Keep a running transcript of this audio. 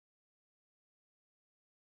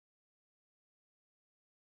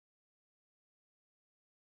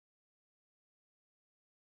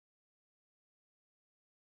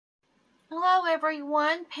Hello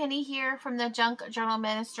everyone, Penny here from the Junk Journal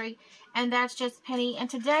Ministry, and that's just Penny. And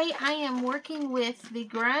today I am working with the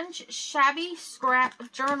Grunge Shabby Scrap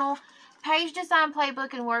Journal Page Design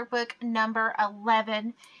Playbook and Workbook number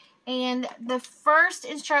 11. And the first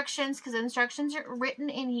instructions, because the instructions are written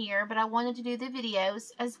in here, but I wanted to do the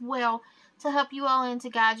videos as well to help you all and to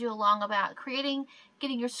guide you along about getting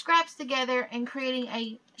your scraps together and creating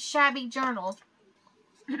a shabby journal.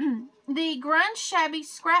 The Grunge Shabby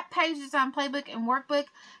Scrap Page Design Playbook and Workbook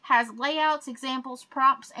has layouts, examples,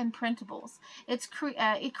 prompts, and printables. It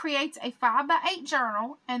creates a 5x8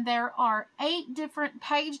 journal, and there are 8 different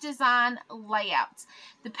page design layouts.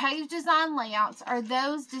 The page design layouts are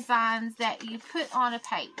those designs that you put on a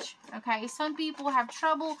page. Okay, some people have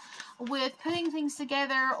trouble with putting things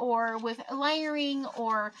together or with layering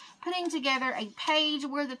or putting together a page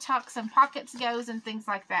where the tucks and pockets goes and things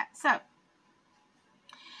like that. So,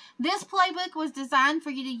 this playbook was designed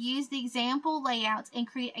for you to use the example layouts and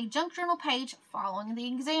create a junk journal page following the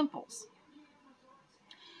examples.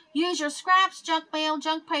 Use your scraps, junk mail,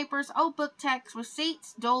 junk papers, old book text,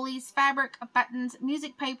 receipts, doilies, fabric, buttons,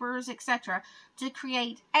 music papers, etc. to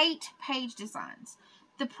create 8 page designs.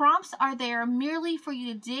 The prompts are there merely for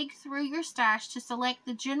you to dig through your stash to select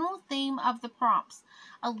the general theme of the prompts.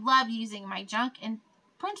 I love using my junk and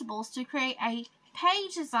printables to create a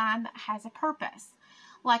page design that has a purpose,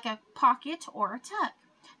 like a pocket or a tuck.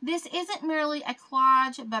 This isn't merely a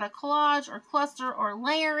collage, but a collage or cluster or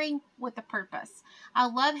layering with a purpose. I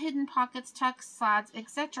love hidden pockets, tucks, slides,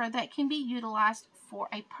 etc. that can be utilized for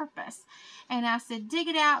a purpose. And I said dig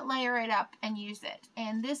it out, layer it up, and use it.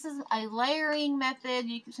 And this is a layering method.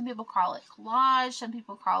 Some people call it collage. Some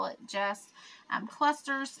people call it just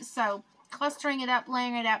clusters. So clustering it up,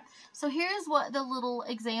 layering it up. So here's what the little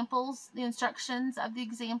examples, the instructions of the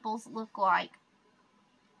examples look like.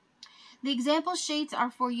 The example sheets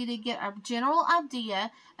are for you to get a general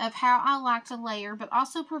idea of how I like to layer, but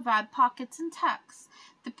also provide pockets and tucks.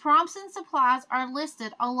 The prompts and supplies are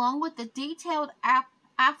listed along with the detailed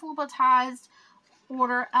alphabetized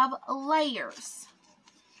order of layers.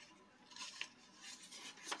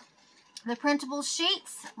 The printable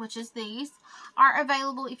sheets, which is these, are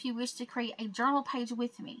available if you wish to create a journal page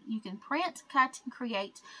with me. You can print, cut, and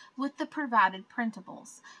create with the provided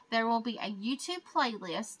printables. There will be a YouTube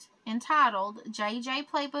playlist entitled JJ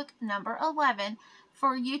Playbook number 11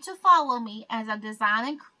 for you to follow me as I design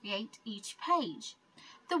and create each page.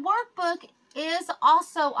 The workbook is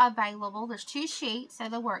also available. There's 2 sheets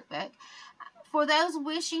of the workbook for those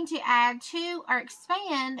wishing to add to or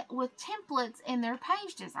expand with templates in their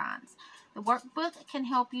page designs. The workbook can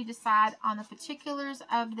help you decide on the particulars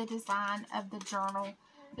of the design of the journal,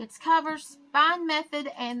 its cover, spine method,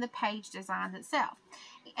 and the page design itself.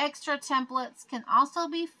 Extra templates can also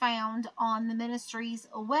be found on the ministry's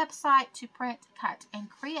website to print, cut, and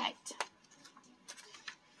create.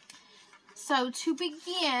 So to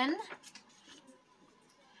begin,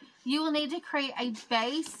 you will need to create a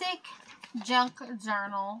basic junk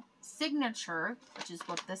journal signature, which is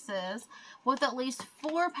what this is, with at least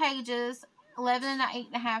 4 pages, 11 and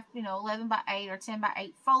 8.5, 11 by 8 or 10 by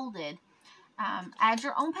 8 folded. Add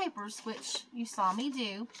your own papers, which you saw me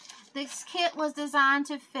do. This kit was designed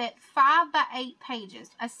to fit 5 by 8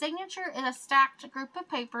 pages. A signature is a stacked group of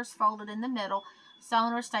papers folded in the middle,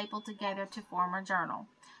 sewn or stapled together to form a journal.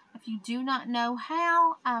 If you do not know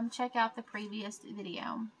how, check out the previous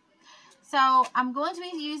video. So I'm going to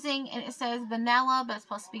be using, and it says vanilla, but it's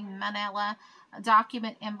supposed to be manila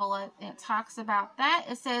document envelope. And it talks about that.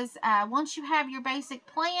 It says once you have your basic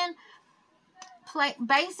plain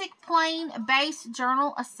base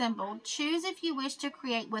journal assembled, choose if you wish to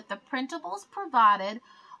create with the printables provided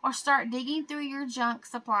or start digging through your junk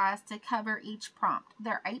supplies to cover each prompt.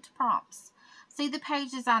 There are 8 prompts. See the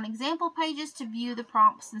page design example pages to view the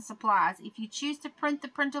prompts and supplies. If you choose to print the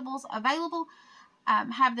printables available,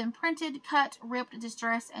 have them printed, cut, ripped,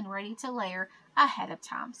 distressed, and ready to layer ahead of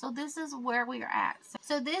time. So this is where we are at.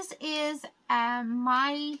 So this is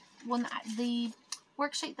the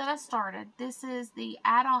worksheet that I started. This is the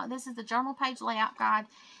add-on. This is the journal page layout guide.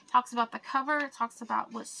 It talks about the cover. It talks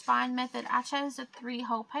about which spine method. I chose a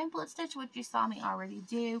 3-hole pamphlet stitch, which you saw me already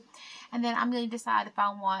do. And then I'm going to decide if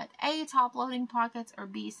I want A, top loading pockets, or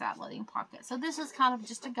B, side loading pockets. So this is kind of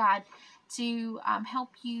just a guide to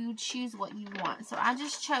help you choose what you want. So I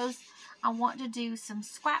just chose, I want to do some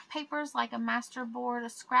scrap papers, like a master board, a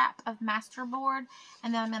scrap of master board,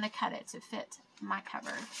 and then I'm going to cut it to fit my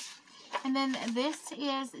cover. And then this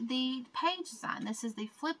is the page design. This is the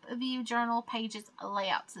flip view journal pages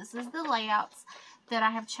layouts. This is the layouts that I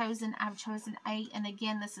have chosen. I've chosen 8, and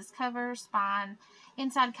again, this is cover, spine,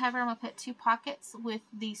 inside cover. I'm going to put 2 pockets with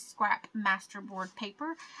the scrap masterboard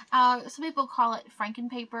paper. Some people call it Franken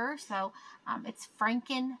paper, so it's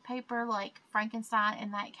Franken paper, like Frankenstein,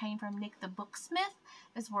 and that came from Nick the Booksmith,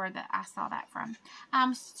 is where that I saw that from.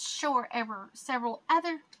 I'm sure several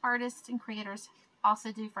other artists and creators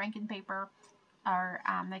also do Franken paper, or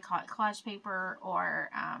they call it collage paper, or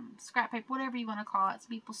scrap paper, whatever you want to call it. So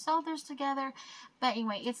people sew theirs together, but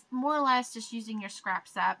anyway, it's more or less just using your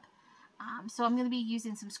scraps up. So I'm going to be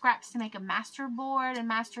using some scraps to make a masterboard, and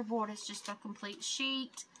masterboard is just a complete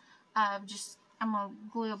sheet of I'm going to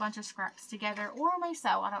glue a bunch of scraps together, or I may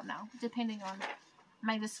sew, I don't know, depending on, I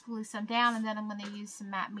may just glue some down, and then I'm going to use some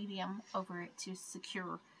matte medium over it to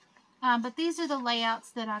secure. But these are the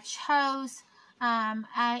layouts that I chose.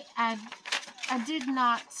 I did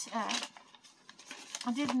not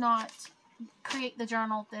create the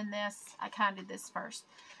journal in this. I kind of did this first.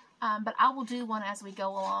 But I will do one as we go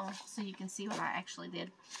along so you can see what I actually did.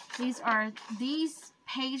 These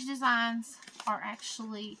page designs are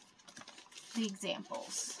actually the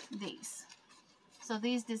examples. These. So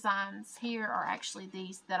these designs here are actually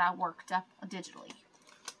these that I worked up digitally.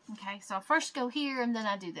 Okay, so I first go here and then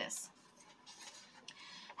I do this.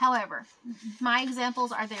 However, my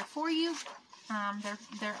examples are there for you.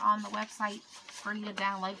 They're on the website for you to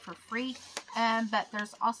download for free. But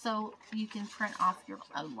there's also, you can print off your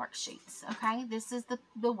own worksheets. Okay, this is the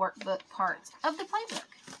workbook part of the playbook.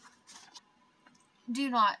 Do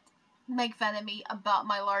not make fun of me about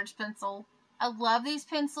my large pencil. I love these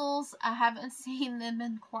pencils. I haven't seen them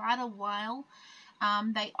in quite a while.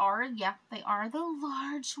 They are the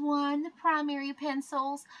large one, the primary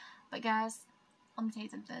pencils. But guys, let me tell you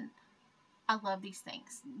something. I love these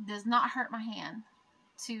things. It does not hurt my hand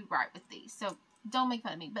to write with these. So don't make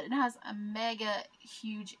fun of me. But it has a mega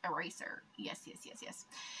huge eraser. Yes, yes, yes, yes.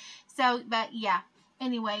 So, but yeah.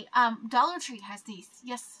 Anyway, Dollar Tree has these.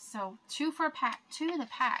 Yes, so 2 for a pack. 2 in a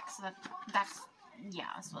pack. So that's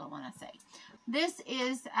what I want to say. This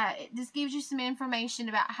is, this gives you some information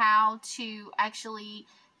about how to actually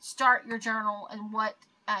start your journal and what,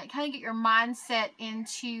 kind of get your mindset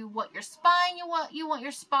into what your spine, you want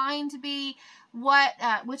your spine to be,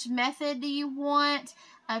 which method do you want,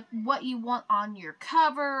 what you want on your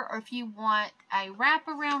cover, or if you want a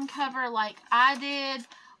wraparound cover like I did,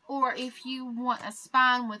 or if you want a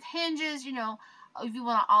spine with hinges, you know, if you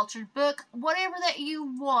want an altered book, whatever that you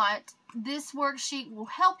want, this worksheet will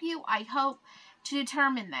help you, I hope, to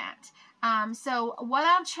determine that. So what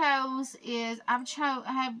I've chose is, I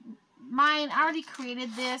have mine, I already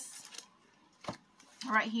created this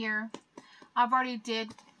right here. I've already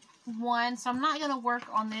did one, so I'm not going to work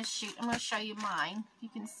on this sheet. I'm going to show you mine. You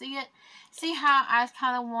can see it. See how I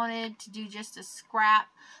kind of wanted to do just a scrap,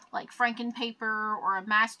 like Franken paper or a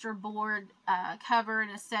masterboard cover,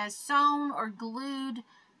 and it says sewn or glued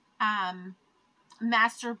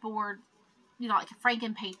masterboard, you know, like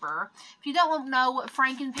Franken paper. If you don't know what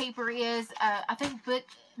Franken paper is, I think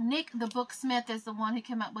Nick the Booksmith is the one who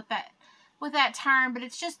came up with that term, but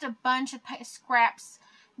it's just a bunch of scraps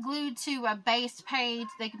glued to a base page.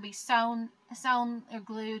 They can be sewn or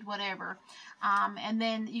glued, whatever. And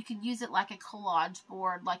then you can use it like a collage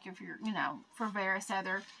board, like if you're, you know, for various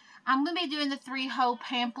other. I'm going to be doing the 3-hole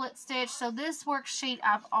pamphlet stitch. So this worksheet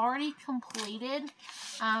I've already completed.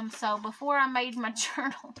 So before I made my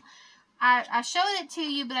journal, I showed it to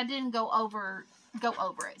you, but I didn't go over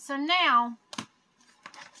it. So now,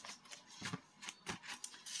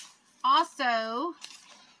 also,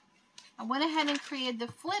 I went ahead and created the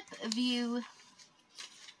flip view.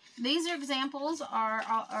 These are examples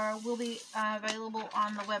will be available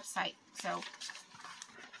on the website. So,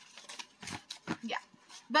 yeah.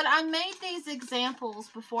 But I made these examples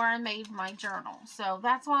before I made my journal. So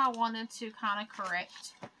that's why I wanted to kind of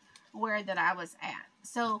correct where that I was at.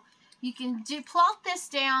 So you can plot this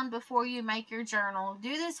down before you make your journal.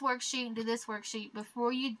 Do this worksheet and do this worksheet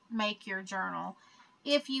before you make your journal,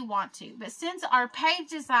 if you want to. But since our page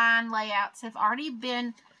design layouts have already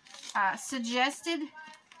been suggested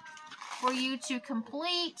for you to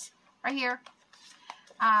complete right here,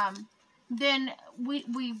 then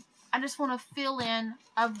I just want to fill in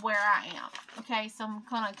of where I am. Okay, so I'm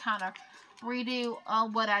going to kind of redo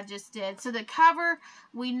what I just did. So the cover,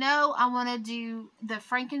 we know I want to do the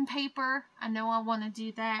Franken paper. I know I want to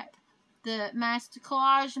do that. The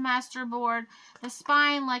collage masterboard. The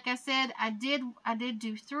spine, like I said, I did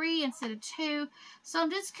do 3 instead of 2. So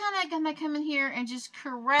I'm just kind of going to come in here and just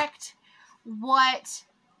correct what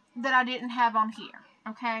that I didn't have on here.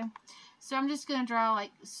 Okay, so I'm just going to draw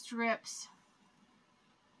like strips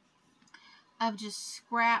of just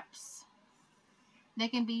scraps They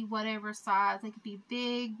can be whatever size. They could be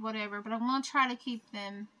big, whatever. But I'm going to try to keep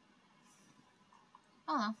them,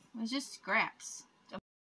 I don't know, it's just scraps.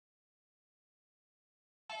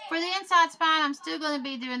 For the inside spine, I'm still going to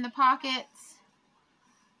be doing the pockets.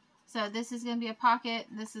 So this is going to be a pocket.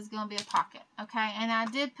 This is going to be a pocket. Okay, and I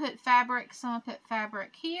did put fabric. So I'm going to put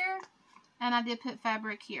fabric here. And I did put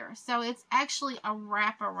fabric here. So it's actually a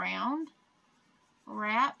wrap around.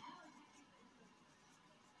 Wrap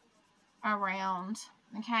around.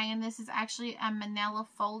 Okay, and this is actually a manila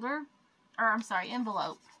folder. Or, I'm sorry,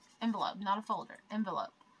 envelope. Envelope, not a folder.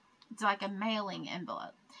 Envelope. It's like a mailing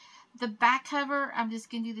envelope. The back cover, I'm just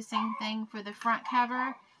going to do the same thing for the front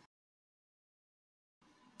cover.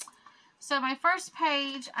 So my first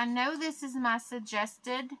page, I know this is my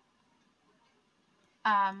suggested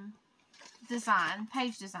design,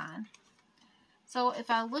 page design. So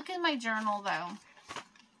if I look in my journal though,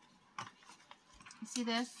 you see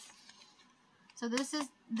this? So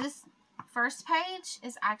this first page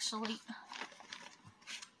is actually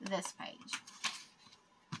this page.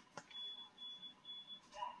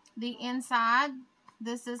 The inside,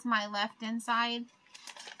 this is my left inside.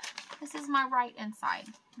 This is my right inside.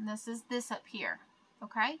 And this is this up here.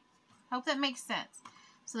 Okay? Hope that makes sense.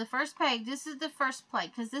 So the first page, this is the first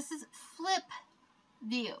plate because this is flip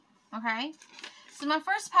view. Okay? So my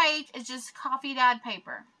first page is just coffee dyed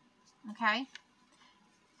paper. Okay?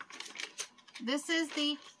 This is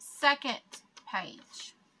the second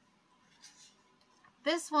page.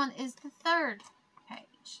 This one is the third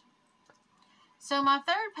page. So my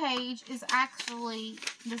third page is actually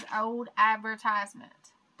this old advertisement.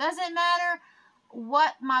 Doesn't matter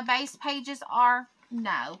what my base pages are.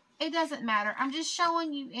 No, it doesn't matter. I'm just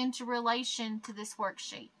showing you into relation to this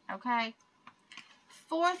worksheet. Okay?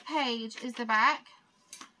 Fourth page is the back.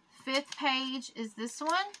 Fifth page is this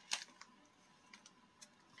one.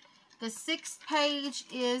 The sixth page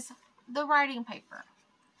is the writing paper.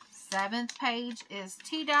 Seventh page is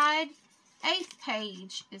tea-dyed. Eighth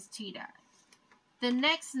page is tea-dyed. The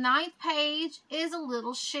next ninth page is a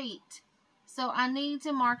little sheet. So I need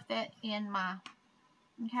to mark that in my,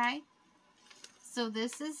 okay? So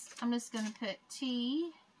this is, I'm just going to put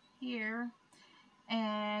T here.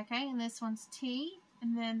 Okay, and this one's T.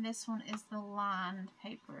 And then this one is the lined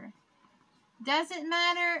paper. Does it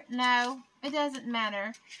matter? No, it doesn't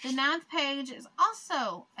matter. The ninth page is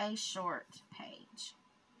also a short page.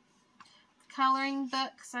 Coloring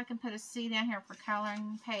book, so I can put a C down here for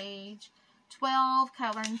coloring page. 12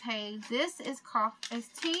 coloring page. This is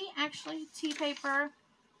tea, actually, tea paper.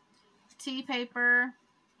 Tea paper.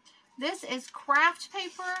 This is craft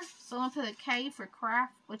paper. So I'm going to put a K for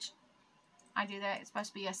craft, which I do that. It's supposed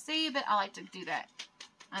to be a C, but I like to do that.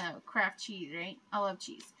 I know, craft cheese, right? I love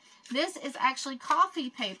cheese. This is actually coffee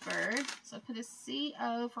paper. So I put a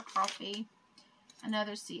CO for coffee.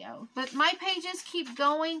 Another CO. But my pages keep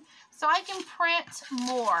going, so I can print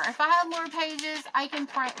more. If I have more pages, I can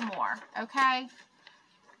print more. Okay?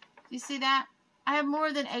 You see that? I have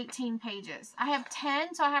more than 18 pages. I have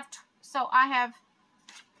 10, so I have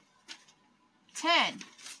 10.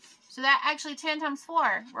 So that actually 10 times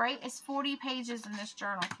 4, right? Is 40 pages in this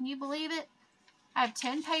journal. Can you believe it? I have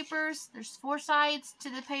 10 papers. There's 4 sides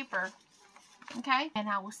to the paper. Okay? And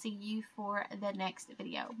I will see you for the next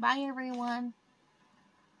video. Bye, everyone.